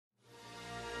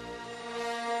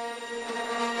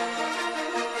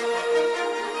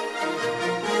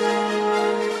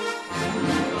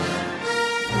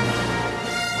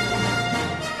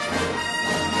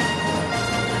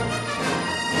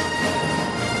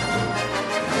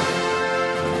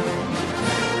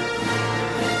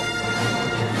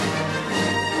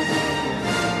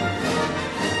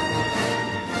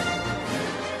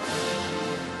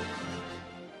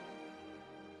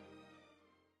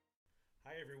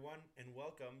everyone, and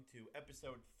welcome to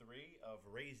episode 3 of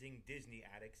Raising Disney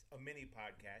Addicts, a mini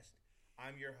podcast.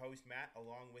 I'm your host, Matt,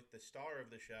 along with the star of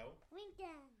the show,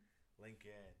 Lincoln.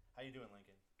 How you doing,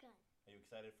 Lincoln? Good. Are you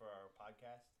excited for our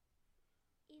podcast?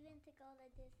 Even to go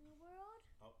to Disney World?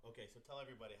 Oh, okay, so tell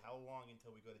everybody, how long until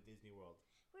we go to Disney World?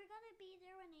 We're going to be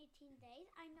there in 18 days.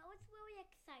 I know it's really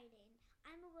exciting.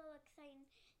 I'm a little excited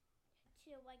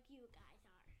too, like you guys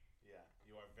are. Yeah,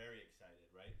 you are very excited,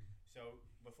 right? So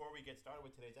before we get started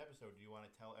with today's episode, do you want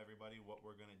to tell everybody what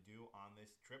we're going to do on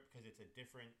this trip? Because it's a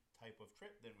different type of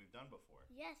trip than we've done before.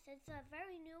 Yes, it's a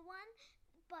very new one,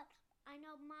 but I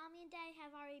know Mommy and Daddy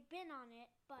have already been on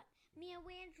it, but me and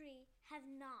Landry have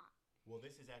not. Well,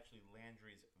 this is actually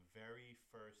Landry's very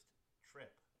first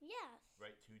trip. Yes.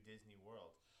 Right, to Disney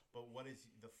World. But what is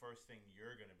the first thing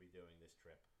you're going to be doing this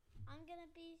trip? I'm going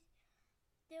to be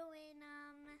doing,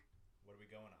 What are we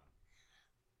going on?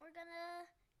 We're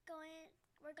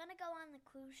gonna go on the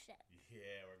cruise ship.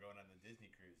 Yeah, we're going on the Disney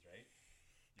cruise, right?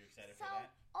 You excited for So,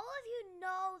 that? all of you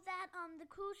know that the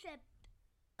cruise ship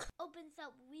opens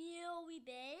up really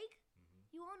big. Mm-hmm.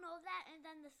 You all know that, and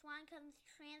then the swan comes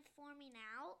transforming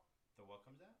out. The what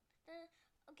comes out? So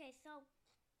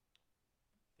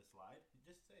The slide? You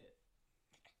just say it.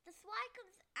 the slide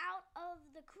comes out of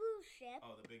the cruise ship.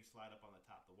 Oh, the big slide up on the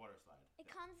top, the water slide. It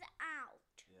comes out.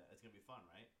 Yeah, it's going to be fun,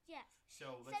 right? Yes.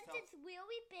 So, Since it's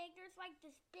really big, there's like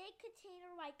this big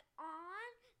container like on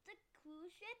the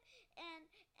cruise ship,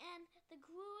 and the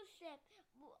cruise ship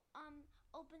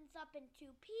opens up in two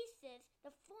pieces.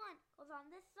 The front goes on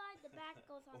this side, the back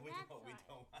goes on that side. We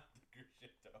don't want the cruise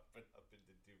ship to open up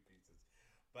into two pieces.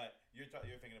 But you're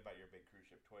thinking about your big cruise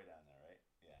ship toy down there, right?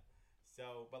 Yeah.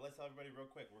 So, but let's tell everybody real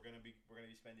quick. We're gonna be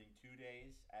spending 2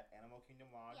 days at Animal Kingdom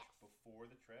Lodge before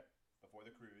the trip, before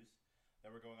the cruise.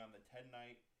 Then we're going on the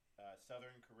 10-night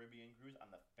Southern Caribbean cruise on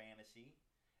the Fantasy,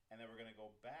 and then we're gonna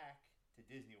go back to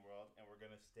Disney World, and we're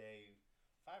gonna stay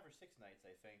 5 or 6 nights,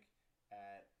 I think,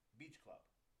 at Beach Club,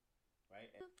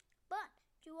 right? But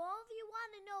do all of you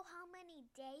want to know how many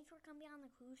days we're gonna be on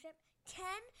the cruise ship? 10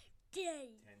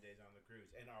 days. 10 days on the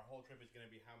cruise, and our whole trip is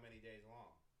gonna be how many days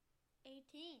long?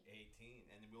 18. 18,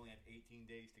 and we only have 18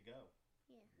 days to go.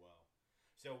 Yeah. Wow.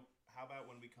 So how about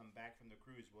when we come back from the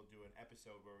cruise, we'll do an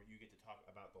episode where you get to talk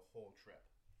about the whole trip.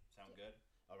 Sound good?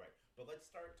 All right. But let's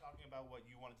start talking about what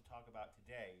you wanted to talk about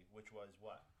today, which was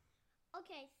what?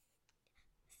 Okay.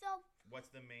 So what's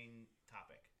the main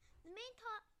topic? The main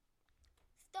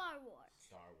Star Wars.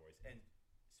 Star Wars. And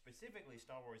specifically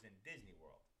Star Wars in Disney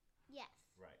World. Yes.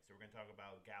 Right. So we're going to talk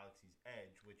about Galaxy's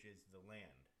Edge, which is the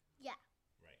land. Yeah.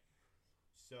 Right.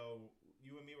 So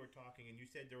you and me were talking, and you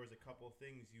said there was a couple of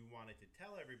things you wanted to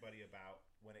tell everybody about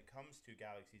when it comes to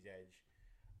Galaxy's Edge.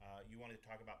 You wanted to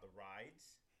talk about the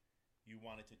rides. You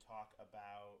wanted to talk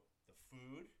about the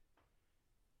food,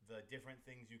 the different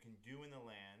things you can do in the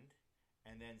land,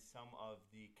 and then some of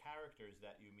the characters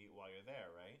that you meet while you're there,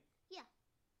 right? Yeah.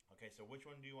 Okay, so which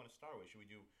one do you want to start with? Should we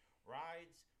do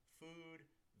rides, food,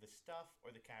 the stuff, or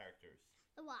the characters?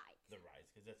 The rides. The rides,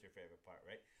 because that's your favorite part,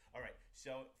 right? All right,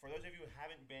 so for those of you who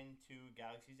haven't been to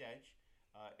Galaxy's Edge,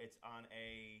 it's on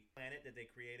a planet that they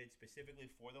created specifically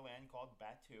for the land called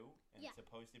Batuu, and it's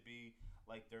supposed to be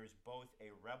like there's both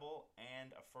a rebel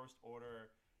and a First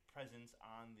Order presence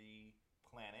on the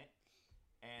planet,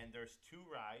 and there's 2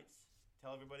 rides.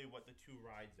 Tell everybody what the 2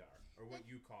 rides are, or what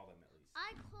you call them at least.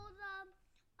 I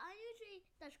usually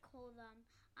just call them.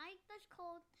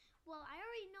 Well, I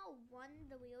already know one,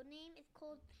 the real name. It's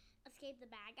called Escape the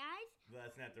Bad Guys.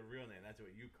 That's not the real name. That's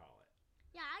what you call it.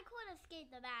 Yeah, I call it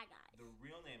Escape the Bad Guys. The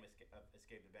real name of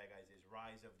Escape the Bad Guys is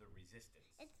Rise of the Resistance.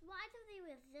 It's Rise of the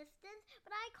Resistance,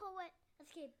 but I call it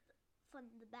Escape from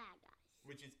the Bad Guys.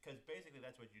 Which is, because basically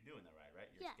that's what you do in the ride, right?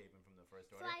 You're escaping from the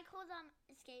First Order. So I call them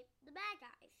Escape the Bad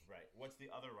Guys. Right. What's the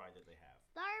other ride that they have?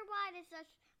 The other ride is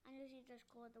I usually just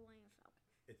call it the Millennium Falcon.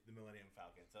 It's the Millennium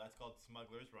Falcon. So that's called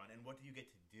Smuggler's Run. And what do you get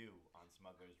to do on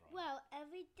Smuggler's Run? Well,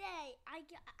 every day I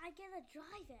get to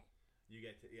drive it. You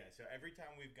get to, so every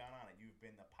time we've gone on it, you've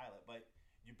been the pilot. But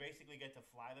you basically get to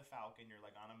fly the Falcon. You're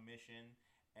like on a mission.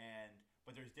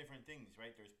 But there's different things,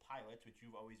 right? There's pilots, which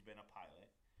you've always been a pilot.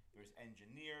 There's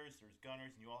engineers, there's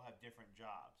gunners, and you all have different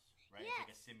jobs, right? Yes. It's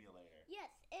like a simulator.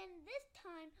 Yes, and this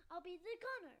time I'll be the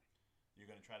gunner. You're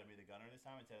going to try to be the gunner this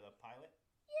time instead of the pilot?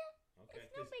 Yeah. Okay.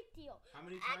 It's no big deal. How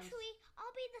many times? Actually,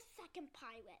 I'll be the second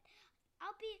pilot.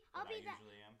 I'll be I the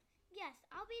usually am? Yes,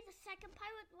 I'll be the second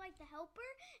pilot, like the helper,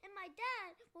 and my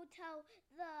dad will tell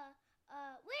the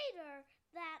waiter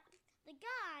that the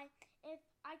guy if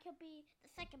I could be the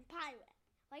second pilot.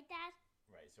 Like that.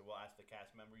 Right, so we'll ask the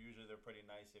cast member. Usually they're pretty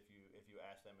nice if you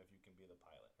ask them if you can be the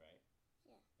pilot, right?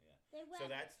 Yeah. Yeah. They So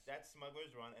went. that's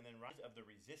Smuggler's Run, and then Rise of the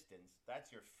Resistance. That's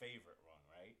your favorite one,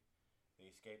 right? They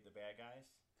escape the bad guys.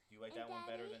 Do you like And that one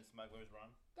better Daddy? than Smuggler's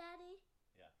Run? Daddy.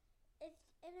 Yeah.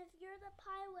 If you're the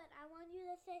pilot, I want you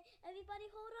to say, "Everybody,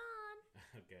 hold on."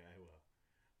 Okay, I will.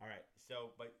 All right.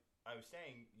 So, but I was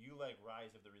saying you like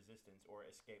Rise of the Resistance or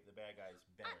Escape the Bad Guys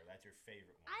better. That's your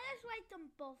favorite one. I just right? like them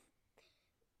both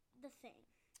the same.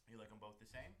 You like them both the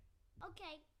same.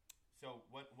 Okay. So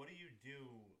what do you do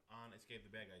on Escape the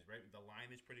Bad Guys? Right, the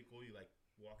line is pretty cool. You like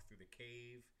walk through the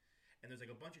cave, and there's like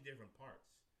a bunch of different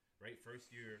parts. Right, first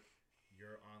you're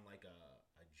on like a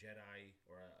Jedi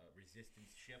or a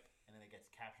Resistance ship, and then it gets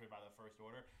captured by the First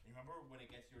Order. And you remember when it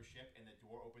gets to your ship and the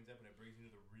door opens up and it brings you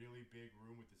to the really big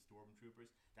room with the stormtroopers?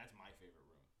 That's my favorite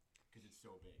room because it's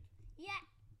so big. Yeah.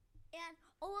 And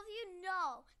all of you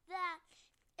know that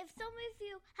if some of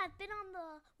you have been on the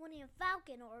Millennium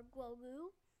Falcon or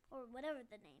Grogu or whatever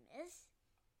the name is,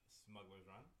 Smuggler's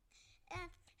Run. and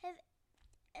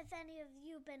if any of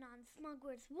you been on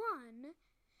Smuggler's One,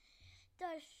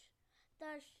 there's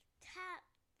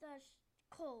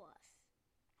call us.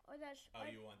 Or there's Oh,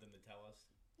 you want them to tell us?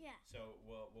 yeah. So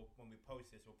we'll when we post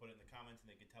this, we'll put it in the comments,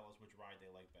 and they can tell us which ride they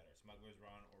like better: Smuggler's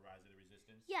Run or Rise of the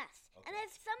Resistance. Yes. Okay. And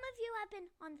if some of you have been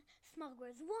on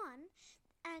Smuggler's One,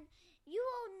 and you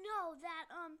all know that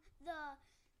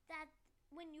that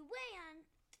when you land,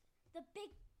 the big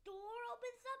door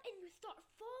opens up and you start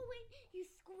falling, you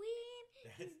scream.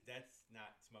 That's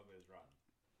not Smuggler's Run.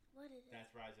 What is it?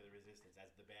 That's Rise of the Resistance.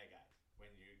 That's the bad guys. When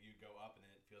you go up and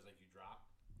then it feels like you drop.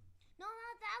 No,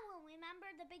 not that one. Remember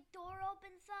the big door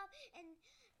opens up, and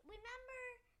remember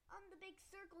on the big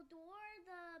circle door,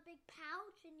 the big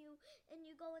pouch, and you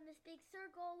go in this big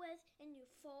circle with, and you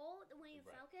fall when you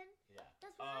Right. Falcon. Yeah.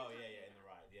 That's what I'm Oh talking yeah, in about. the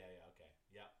ride. Yeah. Okay.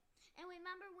 Yep. And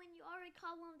remember when you already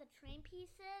caught one of the train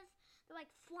pieces, the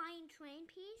like flying train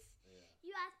piece. Yeah.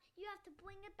 You have to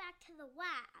bring it back to the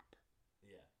lab.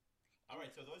 Yeah. All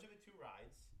right. So those are the two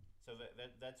rides. So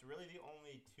that's really the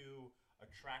only two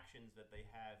attractions that they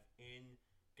have in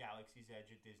Galaxy's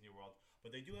Edge at Disney World. But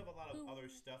they do have a lot of other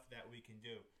stuff that we can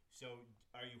do. So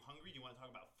are you hungry? Do you want to talk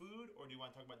about food, or do you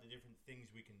want to talk about the different things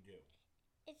we can do?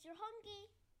 If you're hungry.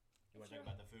 You want to talk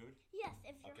about the food? Yes,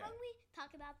 if you're Okay. hungry,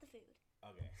 talk about the food.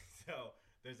 Okay, so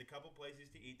there's a couple places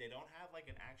to eat. They don't have like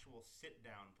an actual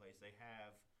sit-down place. They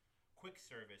have quick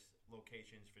service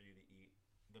locations for you to eat.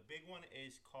 The big one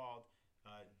is called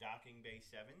Docking Bay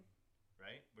 7,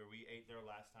 right, where we ate there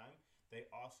last time. They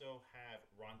also have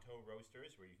Ronto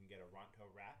Roasters, where you can get a Ronto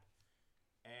wrap.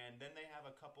 And then they have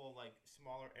a couple like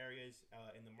smaller areas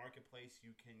in the marketplace.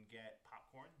 You can get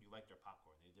popcorn. You like their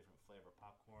popcorn. They have different flavor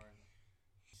popcorn.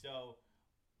 So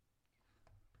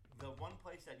the one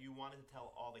place that you wanted to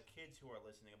tell all the kids who are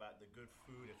listening about the good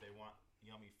food if they want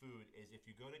yummy food is if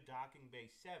you go to Docking Bay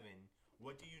 7,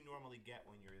 what do you normally get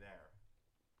when you're there?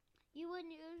 You would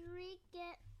usually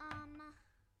get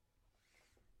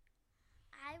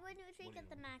I would usually What do get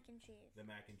you the mean? mac and cheese. The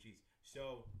mac and cheese.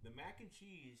 So the mac and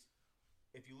cheese,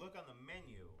 if you look on the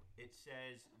menu, it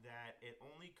says that it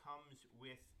only comes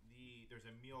with there's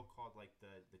a meal called like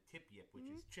the tip yip, which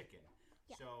is chicken.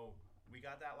 Yeah. So we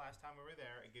got that last time we were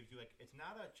there. It gives you like, it's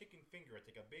not a chicken finger, it's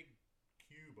like a big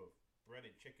cube of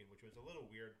breaded chicken, which was a little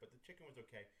weird, but the chicken was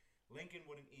okay. Lincoln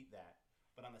wouldn't eat that.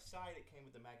 But on the side, it came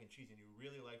with the mac and cheese, and you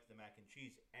really liked the mac and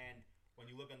cheese. And when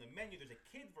you look on the menu, there's a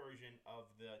kid version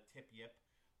of the tip yip,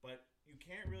 but you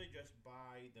can't really just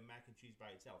buy the mac and cheese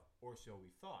by itself, or so we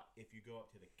thought. If you go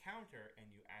up to the counter and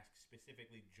you ask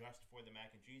specifically just for the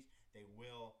mac and cheese, they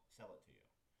will sell it to you,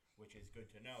 which is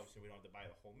good to know, so we don't have to buy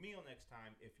the whole meal next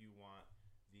time if you want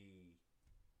the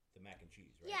mac and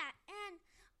cheese, right? Yeah, and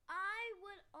I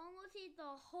would almost eat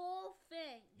the whole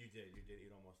thing. You did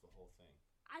eat almost the whole thing.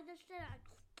 I just did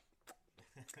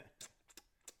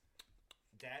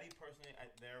Daddy, personally,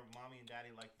 their mommy and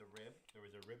daddy liked the rib. There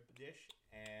was a rib dish,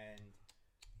 and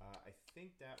I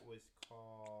think that was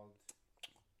called,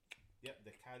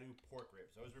 the Kadu pork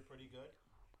ribs. Those were pretty good.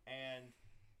 And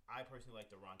I personally like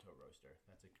the Ronto Roaster.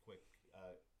 That's a quick,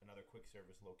 another quick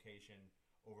service location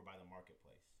over by the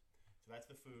marketplace. So that's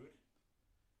the food.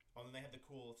 Oh, and then they have the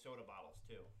cool soda bottles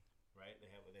too, right?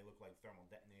 They look like thermal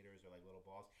detonators or like little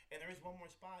balls. And there is one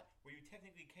more spot where you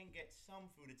technically can get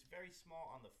some food. It's very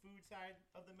small on the food side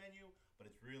of the menu, but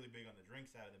it's really big on the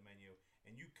drink side of the menu.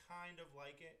 And you kind of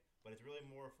like it, but it's really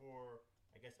more for,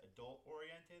 I guess, adult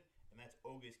oriented. And that's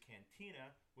Oga's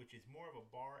Cantina, which is more of a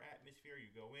bar atmosphere. You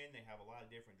go in, they have a lot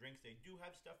of different drinks. They do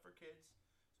have stuff for kids,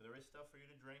 so there is stuff for you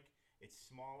to drink. It's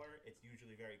smaller. It's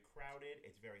usually very crowded.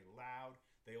 It's very loud.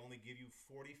 They only give you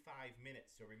 45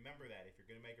 minutes, so remember that. If you're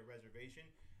going to make a reservation,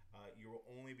 You will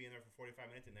only be in there for 45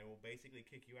 minutes, and they will basically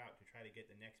kick you out to try to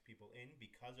get the next people in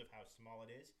because of how small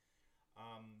it is.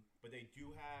 But they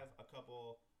do have a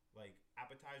couple like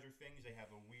appetizer things. They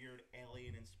have a weird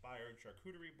alien-inspired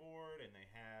charcuterie board, and they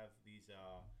have these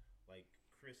like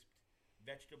crisped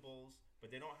vegetables. But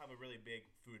they don't have a really big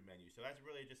food menu, so that's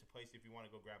really just a place if you want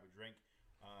to go grab a drink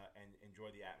and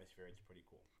enjoy the atmosphere. It's pretty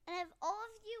cool. And have all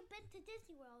of you been to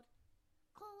Disney World?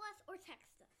 Call us or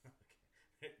text us.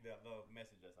 Okay, they'll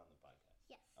message us on the podcast.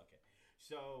 Yes. Okay,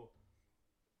 so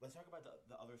let's talk about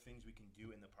the other things we can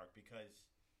do in the park because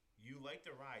you like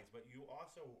the rides, but you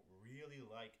also really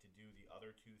like to do the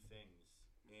other two things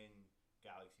in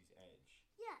Galaxy's Edge.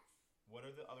 Yes. What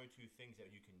are the other two things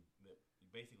that you can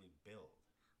basically build?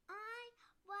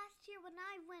 Last year when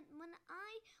I was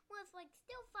like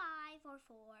still 5 or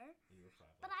 4. You were 5.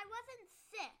 But I wasn't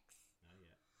 6. Not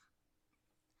yet.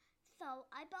 So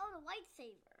I built a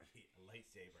lightsaber. A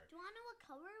lightsaber. Do you want to know what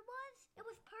color it was? It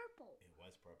was purple. It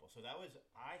was purple. So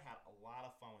I had a lot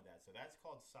of fun with that. So that's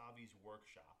called Savi's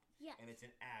Workshop. Yes. And it's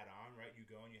an add-on, right? You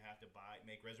go and you have to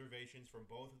make reservations for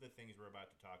both of the things we're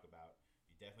about to talk about.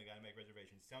 You definitely got to make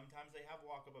reservations. Sometimes they have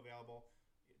walk-up available.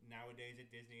 Nowadays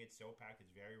at Disney, it's so packed, it's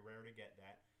very rare to get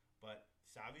that. But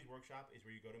Savi's Workshop is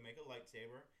where you go to make a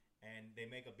lightsaber, and they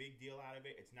make a big deal out of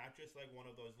it. It's not just like one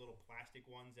of those little plastic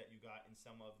ones that you got in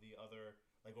some of the other,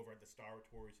 like over at the Star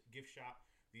Tours gift shop.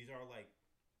 These are like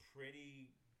pretty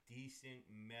decent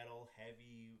metal,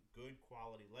 heavy, good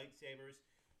quality lightsabers.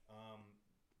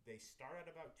 They start at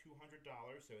about $200,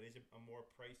 so it is a more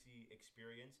pricey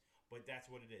experience, but that's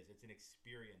what it is. It's an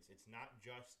experience. It's not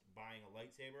just buying a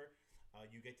lightsaber.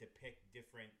 You get to pick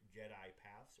different Jedi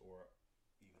paths, or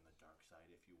even the dark side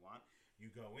if you want. You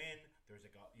go in,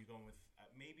 you go in with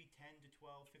maybe 10 to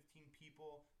 12, 15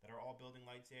 people that are all building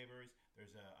lightsabers.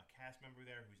 There's a cast member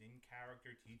there who's in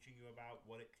character teaching you about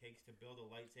what it takes to build a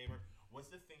lightsaber.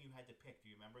 What's the thing you had to pick?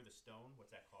 Do you remember the stone?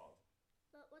 What's that called?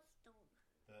 But what stone?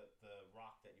 The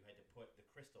rock that you had to put, the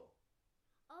crystal.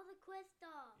 Oh, the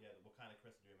crystal. Yeah, what kind of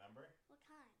crystal? Do you remember? What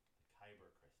kind? The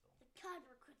Kyber crystal. The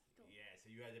Kyber crystal. Yeah,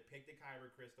 so you had to pick the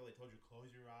Kyber crystal. They told you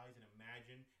close your eyes and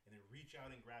imagine, and then reach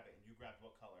out and grab it. And you grabbed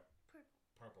what color? Purple.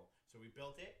 Purple. So we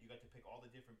built it. You got to pick all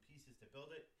the different pieces to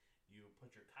build it. You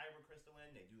put your Kyber crystal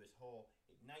in. They do this whole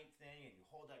ignite thing, and you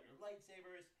hold out your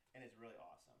lightsabers, and it's really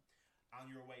awesome.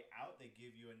 On your way out, they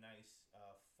give you a nice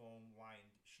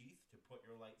foam-lined sheath to put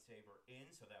your lightsaber in,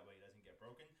 so that way it doesn't get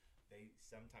broken.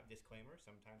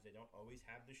 Sometimes they don't always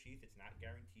have the sheath. It's not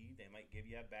guaranteed. They might give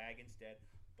you a bag instead.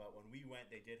 But when we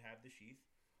went, they did have the sheath.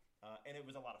 And it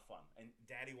was a lot of fun. And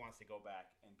Daddy wants to go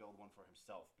back and build one for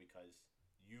himself because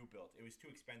you built. It was too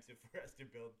expensive for us to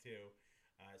build too.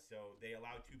 So they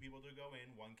allowed 2 people to go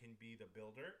in. One can be the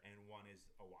builder and one is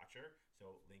a watcher.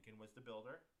 So Lincoln was the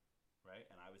builder, right?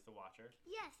 And I was the watcher.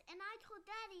 Yes, and I told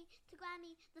Daddy to grab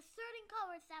me the certain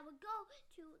colors that would go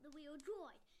to the wheel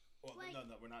droid. Well,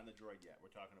 no, we're not in the droid yet.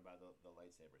 We're talking about the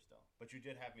lightsaber still. But you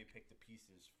did have me pick the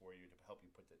pieces for you to help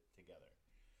you put it together.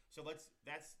 So that's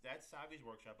Savi's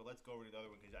Workshop, but let's go over to the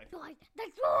other one because The droid!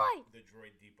 The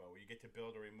Droid Depot, where you get to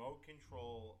build a remote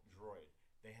control droid.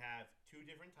 They have 2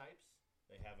 different types.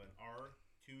 They have an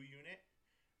R2 unit,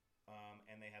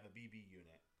 and they have a BB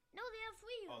unit. No, they have 3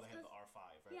 units. Oh, they have the R5,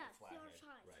 right? Yes, the flathead.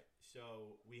 the R5. Right.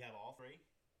 So we have all 3.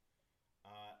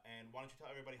 And why don't you tell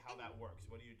everybody how that works?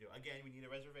 What do you do? Again, we need a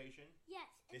reservation. Yes.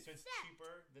 This one's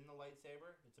cheaper than the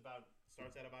lightsaber.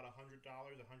 Starts at about $100,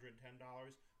 $110.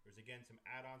 There's again some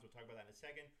add-ons. We'll talk about that in a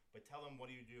second. But tell them,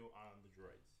 what do you do on the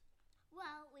droids?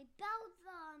 Well, we build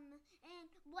them, and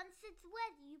once it's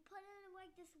ready, you put it in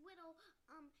like this little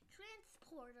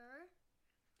transporter.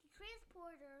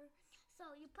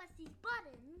 So you press these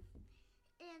buttons,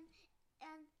 and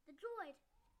the droid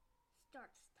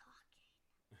starts talking.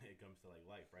 It comes to like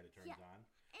life, right? It turns on.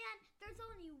 And there's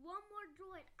only one more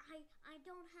droid I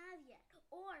don't have yet,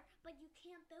 but you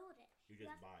can't build it. You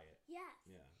just buy it. Yes.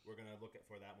 Yeah, we're gonna look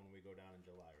for that when we go down in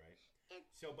July, right?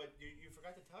 But you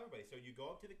forgot to tell everybody. So you go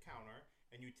up to the counter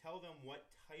and you tell them what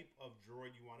type of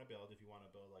droid you want to build. If you want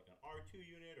to build like an R2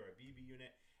 unit or a BB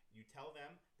unit, you tell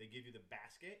them. They give you the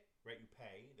basket, right? You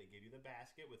pay. They give you the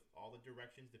basket with all the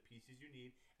directions, the pieces you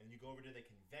need, and you go over to the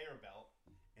conveyor belt.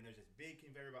 And there's this big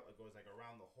conveyor belt that goes like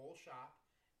around the whole shop,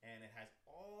 and it has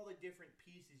all the different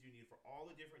pieces you need for all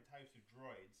the different types of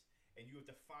droids. And you have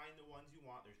to find the ones you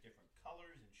want. There's different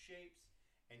colors and shapes.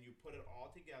 And you put it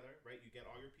all together, right? You get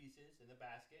all your pieces in the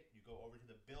basket. You go over to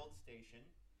the build station,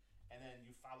 and then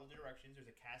you follow the directions.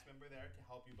 There's a cast member there to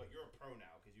help you, but you're a pro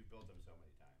now because you've built them so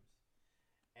many times.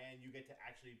 And you get to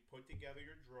actually put together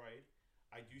your droid.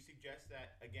 I do suggest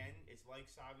that, again, it's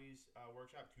like Savi's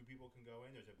workshop. 2 people can go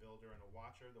in. There's a builder and a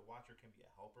watcher. The watcher can be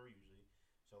a helper usually.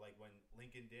 So like when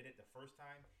Lincoln did it the first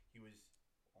time, he was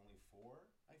only 4,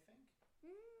 I think.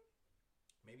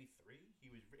 Maybe 3.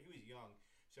 He was young,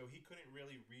 so he couldn't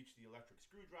really reach the electric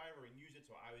screwdriver and use it.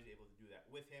 So I was able to do that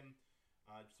with him.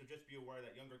 So just be aware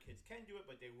that younger kids can do it,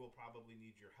 but they will probably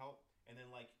need your help. And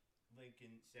then, like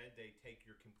Lincoln said, they take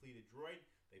your completed droid,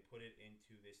 they put it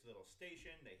into this little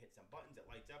station, they hit some buttons, it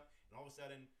lights up, and all of a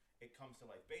sudden it comes to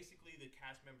life. Basically, the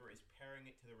cast member is pairing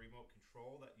it to the remote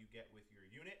control that you get with your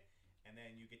unit, and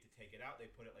then you get to take it out.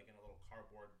 They put it like in a little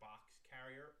cardboard box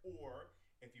carrier, or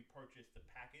if you purchase the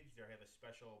package, they have a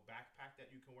special backpack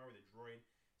that you can wear where the droid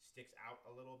sticks out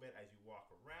a little bit as you walk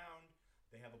around.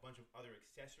 They have a bunch of other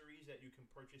accessories that you can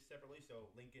purchase separately. So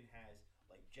Lincoln has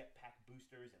like jetpack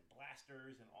boosters and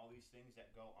blasters and all these things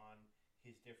that go on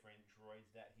his different droids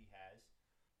that he has.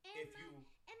 And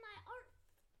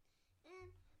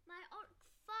my Arc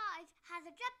 5 has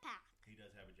a jetpack. He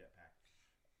does have a jetpack.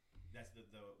 That's the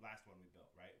last one we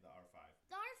built, right? The R5.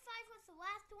 The R5 was the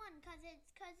last one because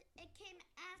it came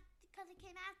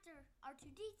after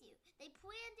R2D2. They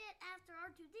planned it after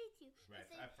R2D2. Right.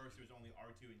 At first, it was only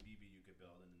R2 and BB you could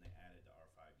build, and then they added the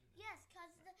R5 unit. Yes,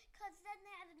 because then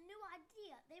they had a new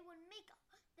idea. They would make a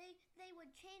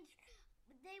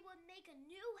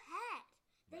new head.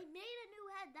 They made a new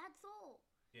head. That's all.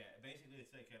 Yeah, basically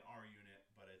it's like an R unit,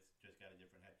 but it's just got a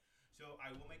different head. So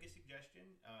I will make a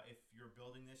suggestion. If you're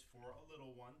building this for a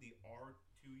little one, the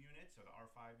R2 units or the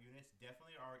R5 units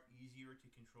definitely are easier to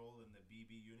control than the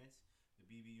BB units. The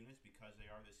BB units, because they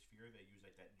are the sphere, they use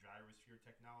like that gyrosphere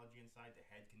technology inside. The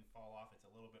head can fall off. It's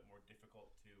a little bit more difficult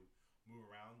to move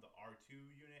around. The R2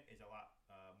 unit is a lot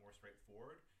more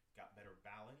straightforward, got better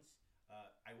balance.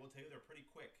 I will tell you, they're pretty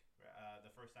quick. The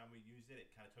first time we used it,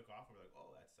 it kind of took off. We were like, oh,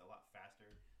 that's a lot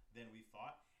faster than we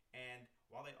thought. And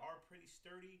while they are pretty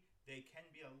sturdy, they can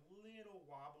be a little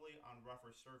wobbly on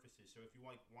rougher surfaces. So if you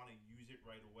want to use it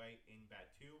right away in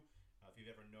Batuu, if you've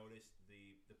ever noticed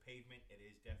the pavement, it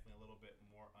is definitely a little bit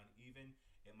more uneven.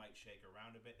 It might shake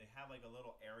around a bit. They have like a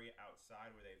little area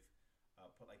outside where they've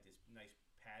put like this nice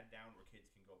pad down where kids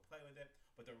can go play with it.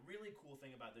 But the really cool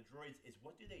thing about the droids is,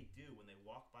 what do they do when they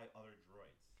walk by other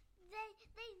droids?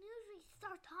 They usually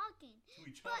start talking to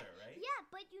each other, right? Yeah,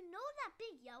 but you know that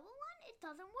big yellow one? It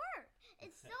doesn't work.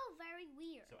 It's so very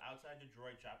weird. So outside the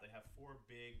droid shop, they have 4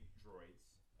 big droids,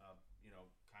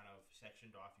 kind of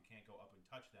sectioned off. You can't go up and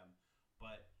touch them.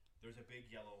 But there's a big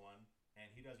yellow one,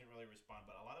 and he doesn't really respond.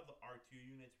 But a lot of the R2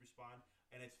 units respond,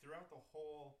 and it's throughout the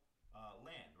whole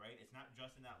land, right? It's not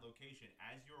just in that location.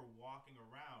 As you're walking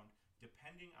around,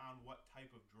 depending on what type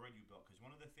of droid you built, because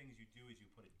one of the things you do is you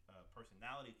put a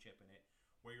personality chip in it,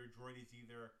 where your droid is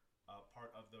either part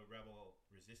of the Rebel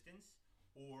Resistance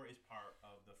or is part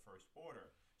of the First Order.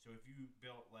 So if you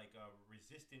built like a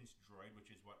Resistance droid,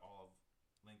 which is what all of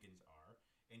Lincoln's are,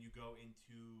 and you go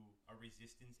into a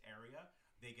Resistance area,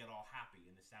 they get all happy,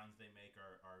 and the sounds they make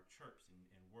are chirps and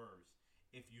whirs.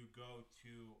 If you go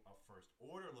to a First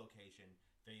Order location,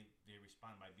 they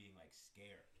respond by being like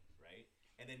scared, right?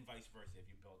 And then vice versa. If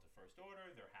you build the First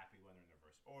Order, they're happy when they're in the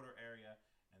First Order area,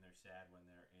 and they're sad when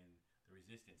they're in the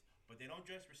Resistance. But they don't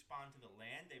just respond to the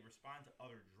land, they respond to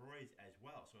other droids as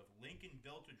well. So if Lincoln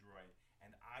built a droid,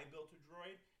 and I built a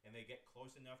droid, and they get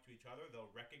close enough to each other,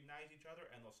 they'll recognize each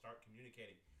other, and they'll start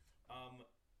communicating.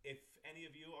 If any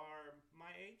of you are my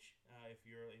age, if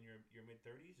you're in your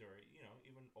mid-30s, or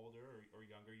even older or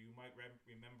younger, you might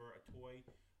remember a toy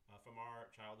from our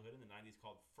childhood in the 90s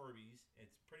called Furbies.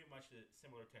 It's pretty much a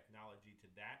similar technology to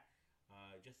that,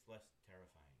 just less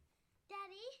terrifying.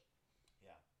 Daddy?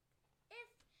 Yeah.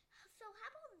 So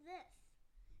how about this?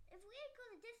 If we go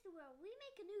to Disney World, we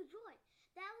make a new droid.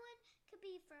 That one could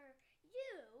be for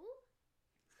you,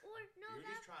 or no,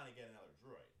 You're just trying to get another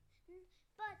droid.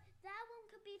 But that one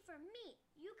could be for me.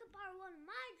 You could borrow one of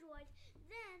my droids.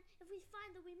 Then, if we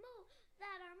find the remote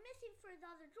that are missing for the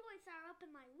other droids that are up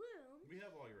in my room. We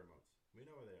have all your remotes. We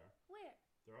know where they are. Where?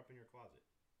 They're up in your closet.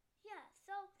 Yeah.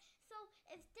 So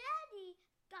if Daddy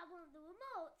got one of the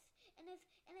remotes, and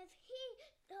if he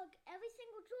took every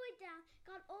single droid down,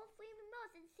 got all 3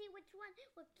 remotes, and see which one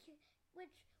would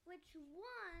which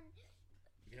one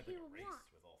you can have like a race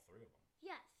with all 3 of them.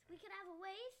 Yes, we could have a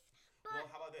race. But well,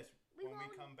 how about this? When we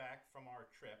come back from our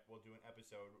trip, we'll do an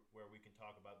episode where we can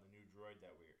talk about the new droid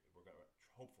that we're going to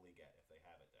hopefully get, if they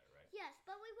have it there, right? Yes,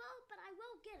 but I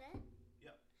will get it.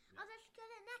 Yep. I'll just get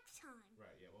it next time.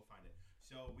 Right, yeah, we'll find it.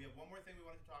 So we have one more thing we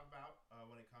wanted to talk about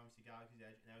when it comes to Galaxy's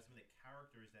Edge, and that was some of the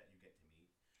characters that you get to meet.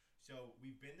 So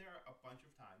we've been there a bunch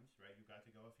of times, right? You got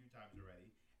to go a few times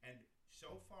already. And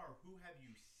so far, who have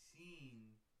you seen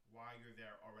seen while you're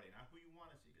there already? Not who you want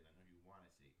to see, because I know who you want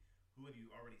to see. Who have you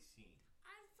already seen?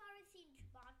 I've already seen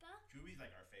Chewbacca. Chewie's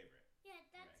like our favorite. Yeah,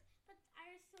 that's. But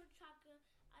I saw Chewbacca.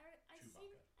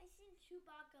 I seen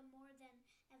Chewbacca more than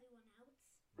everyone else.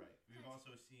 Right. We've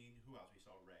also seen who else? We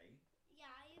saw Rey.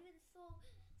 Yeah, I even saw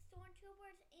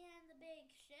stormtroopers and the big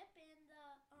ship and the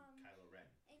Kylo Ren.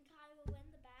 And Kylo Ren,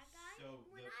 the bad guy. So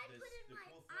when I put in my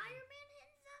cool Iron Man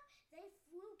hands up, they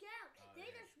flew out. They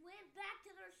just went back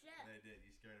to their ship. They did.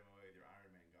 You scared them away with your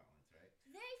Iron Man gauntlets, right?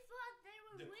 They thought they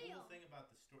were the real. Cool thing about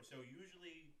the story. So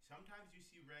usually, sometimes you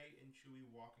see Rey and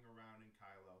Chewie walking around in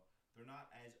Kylo. They're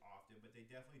not as often, but they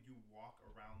definitely do walk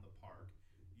around the park.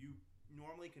 You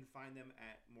normally can find them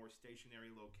at more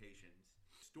stationary locations.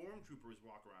 Stormtroopers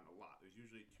walk around a lot. There's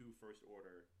usually 2 First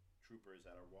Order troopers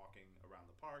that are walking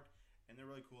around the park, and they're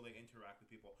really cool. They interact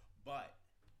with people. But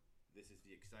this is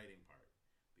the exciting part,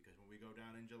 because when we go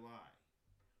down in July,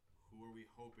 who are we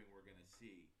hoping we're going to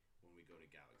see when we go to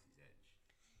Galaxy's Edge?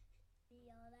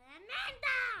 Yoda and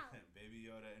Mando!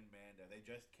 Baby Yoda and Mando. They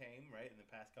just came, right? In the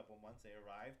past couple months, they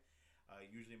arrived.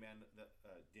 Usually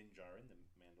Din Djarin, the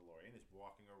Mandalorian, is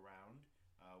walking around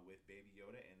with Baby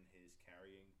Yoda and his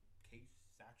carrying case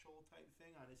satchel type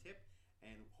thing on his hip,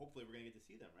 and hopefully we're gonna get to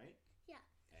see them, right? Yeah.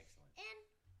 Excellent.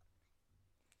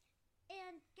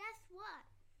 And guess what?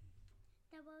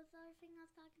 That was the other thing I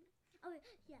was talking about.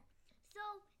 Okay, yeah. So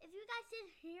if you guys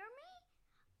didn't hear me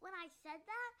when I said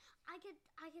that, I could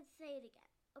say it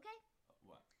again. Okay?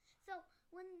 What? So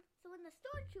when the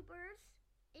stormtroopers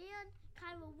and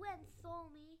Kylo Ren saw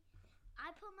me, when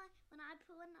I put my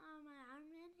Iron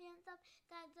Man hands up,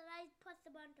 that I pressed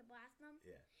the button to blast them.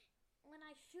 Yeah. When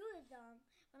I shoot at them,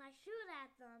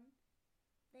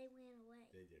 they ran away.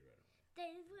 They did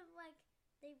run away.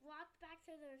 They walked back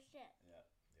to their ship. Yeah.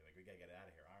 They're like, we gotta get out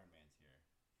of here. Iron Man's here.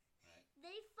 Right.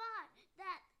 They thought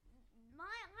that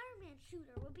my Iron Man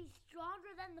shooter would be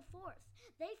stronger than the Force.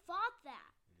 They thought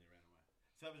that. And they ran away.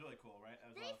 So that was really cool, right?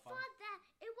 That was they a lot of fun. thought that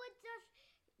it would just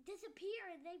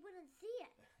disappear and they wouldn't see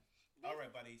it. All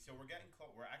right, buddy. So we're getting close.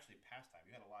 We're actually past time.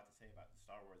 You had a lot to say about the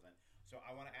Star Wars then. So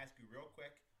I want to ask you real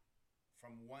quick,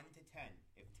 from 1 to 10,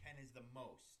 if 10 is the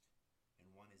most and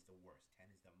 1 is the worst, 10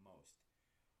 is the most,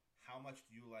 how much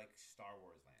do you like Star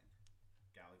Wars Land,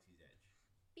 Galaxy's Edge?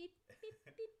 Beep, beep, beep,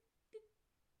 beep, beep,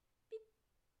 beep,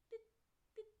 beep, beep,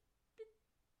 beep,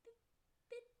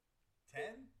 beep.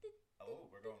 10? Oh,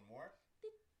 we're going more?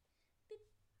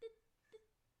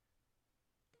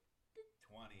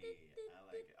 20. I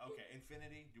like it. Okay,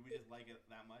 Infinity. Do we just like it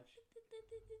that much?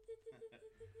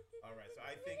 All right, so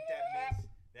I think that means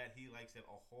that he likes it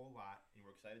a whole lot, and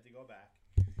we're excited to go back.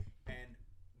 And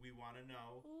we want to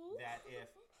know that if...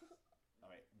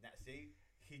 All right, now, see,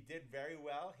 he did very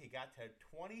well. He got to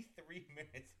 23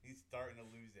 minutes. He's starting to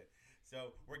lose it.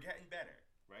 So we're getting better,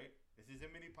 right? This is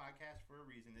a mini podcast for a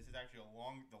reason. This is actually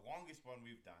the longest one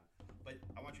we've done. But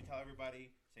I want you to tell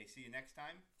everybody, say, see you next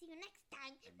time. See you next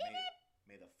time. And Beep, beep.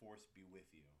 may the Force be with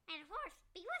you. And of course,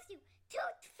 be with you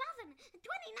 2029.